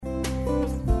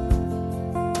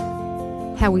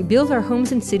How we build our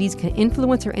homes and cities can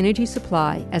influence our energy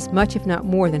supply as much, if not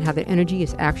more, than how that energy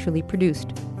is actually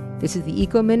produced. This is the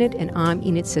Eco Minute, and I'm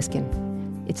Enid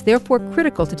Siskin. It's therefore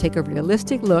critical to take a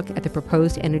realistic look at the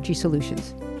proposed energy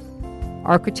solutions.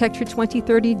 Architecture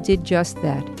 2030 did just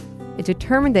that. It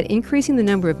determined that increasing the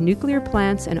number of nuclear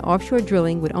plants and offshore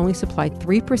drilling would only supply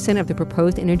 3% of the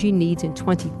proposed energy needs in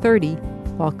 2030,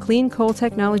 while clean coal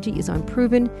technology is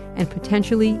unproven and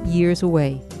potentially years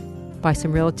away. By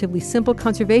some relatively simple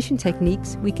conservation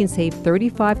techniques, we can save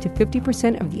 35 to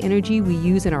 50% of the energy we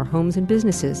use in our homes and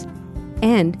businesses.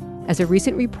 And, as a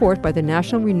recent report by the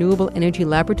National Renewable Energy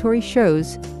Laboratory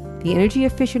shows, the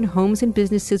energy-efficient homes and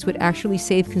businesses would actually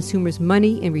save consumers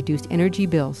money in reduced energy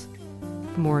bills.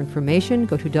 For more information,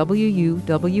 go to wuwf.org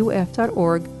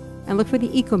and look for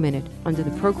the Eco Minute under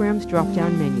the program's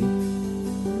drop-down menu.